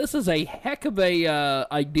this is a heck of a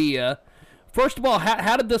idea. First of all,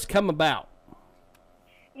 how did this come about?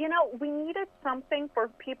 You know, we needed something for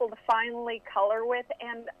people to finally color with,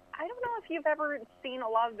 and I don't know if you've ever seen a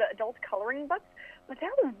lot of the adult coloring books, but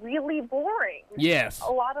they're really boring. Yes.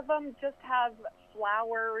 A lot of them just have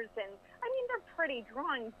flowers, and, I mean, they're pretty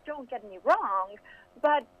drawings, don't get me wrong,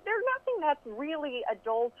 but they're nothing that's really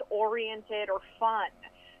adult-oriented or fun.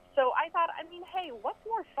 So I thought, I mean, hey, what's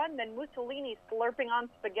more fun than Mussolini slurping on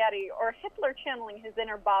spaghetti or Hitler channeling his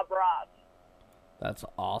inner Bob Ross? That's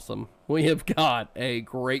awesome. We have got a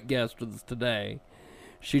great guest with us today.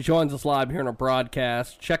 She joins us live here in our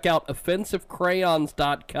broadcast. Check out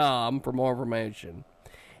OffensiveCrayons.com for more information.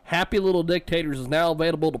 Happy Little Dictators is now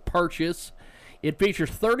available to purchase. It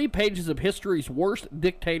features 30 pages of history's worst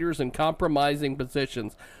dictators and compromising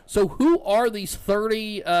positions. So who are these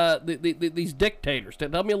 30, these dictators?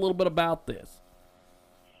 Tell me a little bit about this.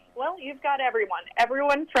 Well, you've got everyone.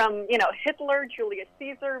 Everyone from, you know, Hitler, Julius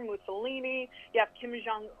Caesar, Mussolini. You have Kim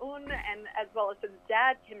Jong-un, and as well as his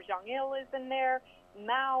dad, Kim Jong-il is in there.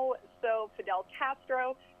 Mao, so Fidel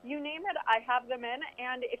Castro. You name it, I have them in.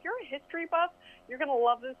 And if you're a history buff, you're going to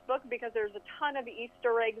love this book because there's a ton of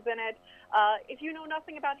Easter eggs in it. If you know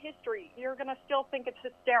nothing about history, you're going to still think it's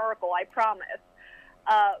hysterical, I promise.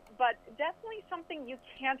 But definitely something you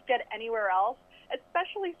can't get anywhere else,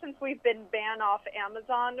 especially since we've been banned off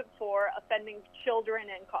Amazon for offending children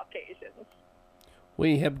and Caucasians.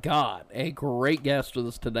 We have got a great guest with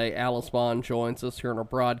us today. Alice Bond joins us here on our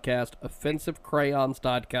broadcast.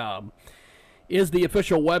 OffensiveCrayons.com is the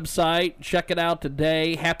official website. Check it out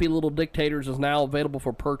today. Happy Little Dictators is now available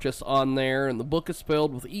for purchase on there, and the book is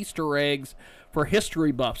filled with Easter eggs for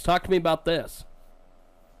history buffs. Talk to me about this.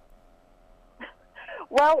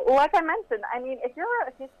 Well, like I mentioned, I mean, if you're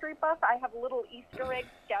a history buff, I have little Easter eggs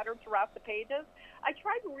scattered throughout the pages. I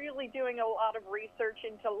tried really doing a lot of research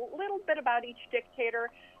into a little bit about each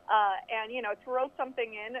dictator and, you know, throw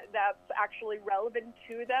something in that's actually relevant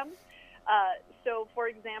to them. So, for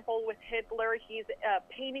example, with Hitler, he's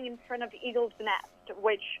painting in front of Eagle's Nest,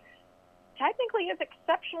 which technically is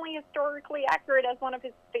exceptionally historically accurate as one of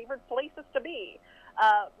his favorite places to be.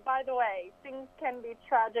 By the way, things can be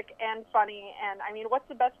tragic and funny, and I mean, what's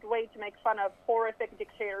the best way to make fun of horrific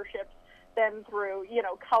dictatorships than through, you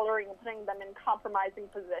know, coloring and putting them in compromising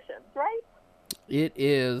positions, right? It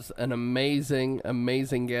is an amazing,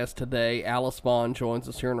 amazing guest today. Alice Bond joins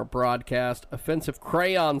us here on our broadcast.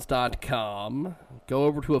 OffensiveCrayons.com. Go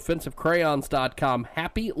over to OffensiveCrayons.com.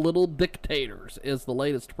 Happy Little Dictators is the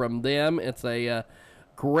latest from them. It's a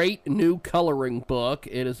great new coloring book.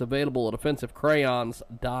 It is available at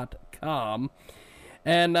OffensiveCrayons.com.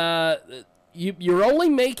 And you're only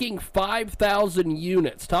making 5,000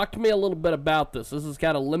 units. Talk to me a little bit about this. This has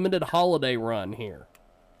got a limited holiday run here.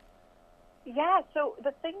 Yeah, so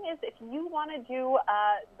the thing is, if you want to do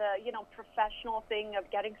the, you know, professional thing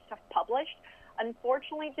of getting stuff published,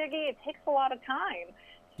 unfortunately, Jiggy, it takes a lot of time.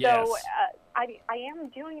 Yes. So I am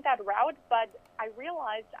doing that route, but I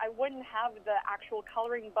realized I wouldn't have the actual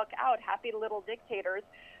coloring book out, Happy Little Dictators,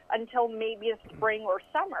 until maybe the spring or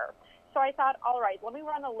summer. So I thought, all right, let me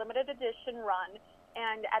run a limited edition run.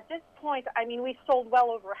 And at this point, I mean, we sold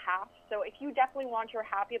well over half. So if you definitely want your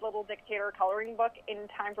Happy Little Dictator coloring book in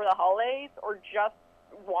time for the holidays or just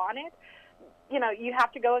want it, you know, you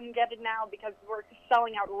have to go and get it now because we're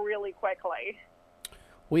selling out really quickly.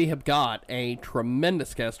 We have got a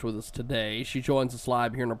tremendous guest with us today. She joins us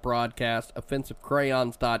live here in a broadcast.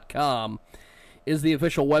 AMfm247.com is the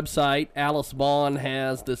official website. Alice Vaughn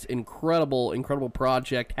has this incredible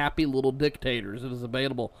project, Happy Little Dictators. It is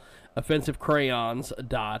available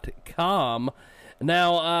AMfm247.com.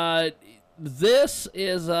 Now, this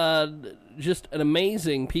is just an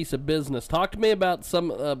amazing piece of business. Talk to me about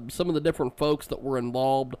some of the different folks that were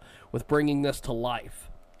involved with bringing this to life.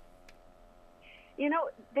 You know,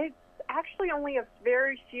 there's actually only a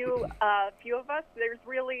very few of us. There's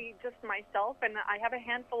really just myself, and I have a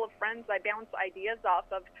handful of friends I bounce ideas off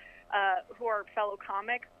of who are fellow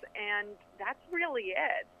comics, and that's really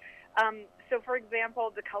it. So, for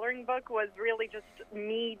example, the coloring book was really just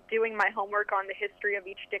me doing my homework on the history of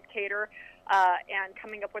each dictator and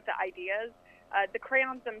coming up with the ideas. The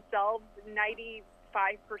crayons themselves, 95%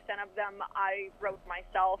 of them I wrote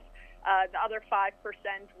myself. The other 5%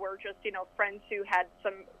 were just, friends who had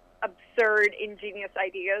some absurd, ingenious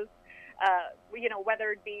ideas,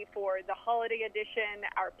 whether it be for the holiday edition,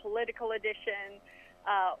 our political edition,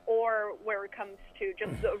 or where it comes to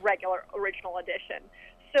just the regular original edition.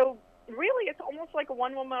 So really, it's almost like a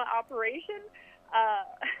one-woman operation.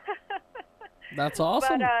 That's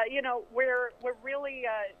awesome. But, we're really,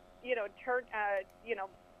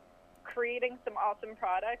 creating some awesome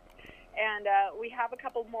products. And we have a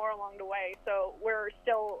couple more along the way. So we're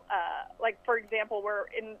still, for example, we're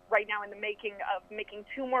right now in the making of making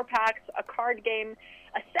 2 more packs, a card game,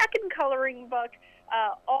 a second coloring book,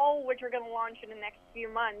 all which are going to launch in the next few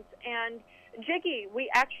months. And Jiggy, we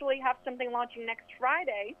actually have something launching next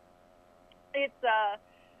Friday. It's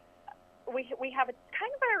we have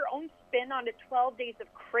kind of our own spin on the 12 Days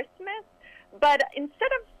of Christmas. But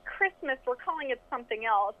instead of Christmas, we're calling it something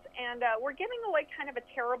else, and we're giving away kind of a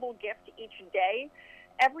terrible gift each day.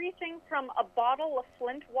 Everything from a bottle of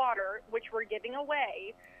Flint water, which we're giving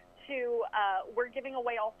away, to we're giving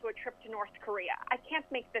away also a trip to North Korea. I can't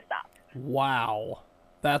make this up. Wow.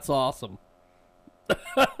 That's awesome.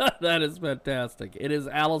 That is fantastic. It is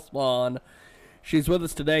Alice Vaughn. She's with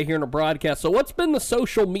us today here in a broadcast. So what's been the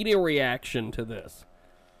social media reaction to this?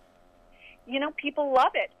 People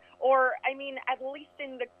love it. Or, at least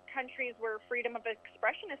in the countries where freedom of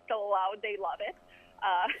expression is still allowed, they love it.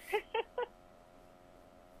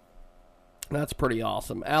 That's pretty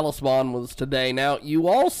awesome. Alice Vaughn was today. Now, you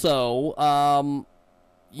also,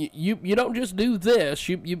 you don't just do this.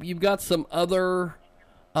 You've got some other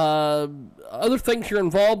things you're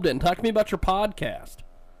involved in. Talk to me about your podcast.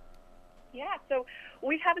 Yeah, so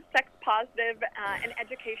we have a sex-positive and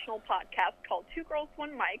educational podcast called Two Girls,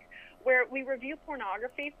 One Mic, where we review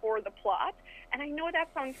pornography for the plot. And I know that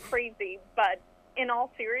sounds crazy, but in all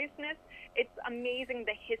seriousness, it's amazing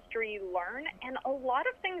the history you learn. And a lot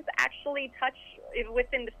of things actually touch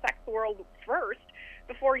within the sex world first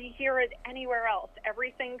before you hear it anywhere else.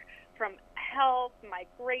 Everything from health,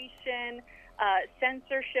 migration,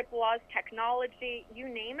 censorship laws, technology, you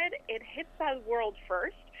name it, it hits that world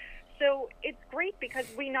first. So it's great because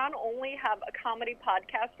we not only have a comedy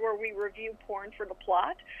podcast where we review porn for the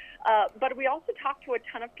plot, but we also talk to a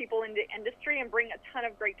ton of people in the industry and bring a ton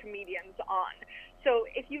of great comedians on. So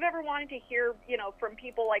if you've ever wanted to hear, from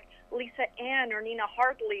people like Lisa Ann or Nina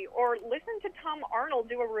Hartley, or listen to Tom Arnold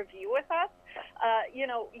do a review with us, you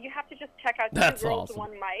have to just check out That's Two Girls, awesome.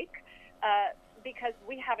 One Mic, because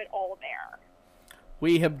we have it all there.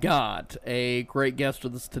 We have got a great guest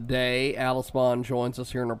with us today. Alice Vaughn joins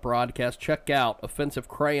us here in our broadcast. Check out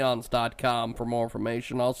offensivecrayons.com for more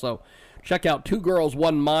information. Also, check out Two Girls,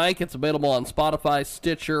 One Mic. It's available on Spotify,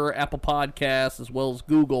 Stitcher, Apple Podcasts, as well as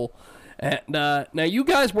Google. And now, you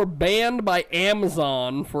guys were banned by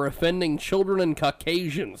Amazon for offending children and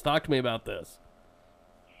Caucasians. Talk to me about this.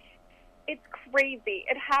 It's crazy.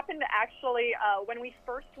 It happened actually when we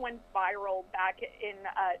first went viral back in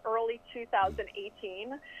early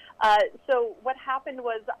 2018. So what happened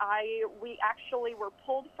was we actually were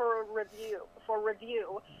pulled for review,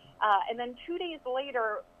 and then 2 days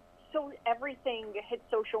later, so everything hit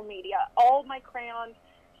social media. All my crayons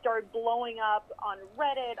started blowing up on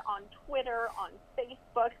Reddit, on Twitter, on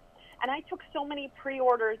Facebook, and I took so many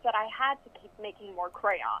pre-orders that I had to keep making more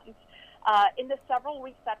crayons. In the several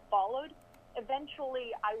weeks that followed,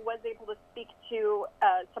 eventually I was able to speak to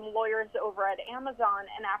some lawyers over at Amazon,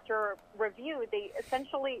 and after review, they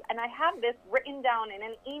essentially, and I have this written down in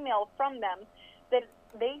an email from them, that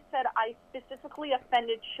they said I specifically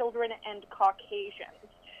offended children and Caucasians,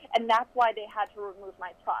 and that's why they had to remove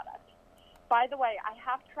my product. By the way, I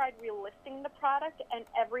have tried relisting the product, and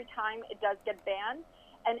every time it does get banned,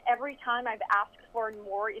 and every time I've asked for a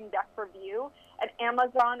more in-depth review, and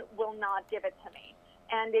Amazon will not give it to me.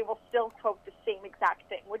 and they will still quote the same exact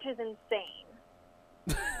thing, which is insane.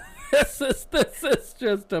 This is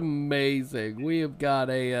just amazing. We have got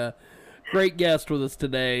a great guest with us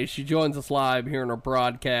today. She joins us live here in our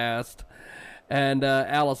broadcast. And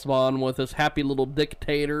Alice Vaughn with us, Happy Little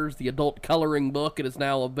Dictators, the adult coloring book. It is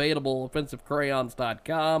now available at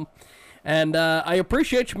offensivecrayons.com. And I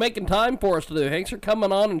appreciate you making time for us today. Thanks for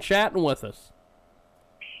coming on and chatting with us.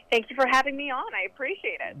 Thank you for having me on. I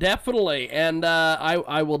appreciate it. Definitely. And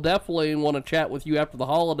I will definitely want to chat with you after the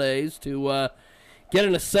holidays to get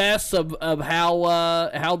an assess of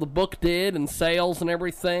how the book did and sales and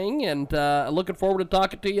everything. And looking forward to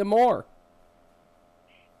talking to you more.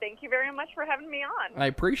 Thank you very much for having me on. I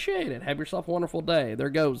appreciate it. Have yourself a wonderful day. There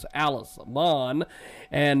goes Alice Vaughn.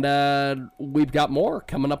 And we've got more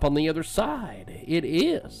coming up on the other side. It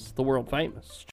is the world famous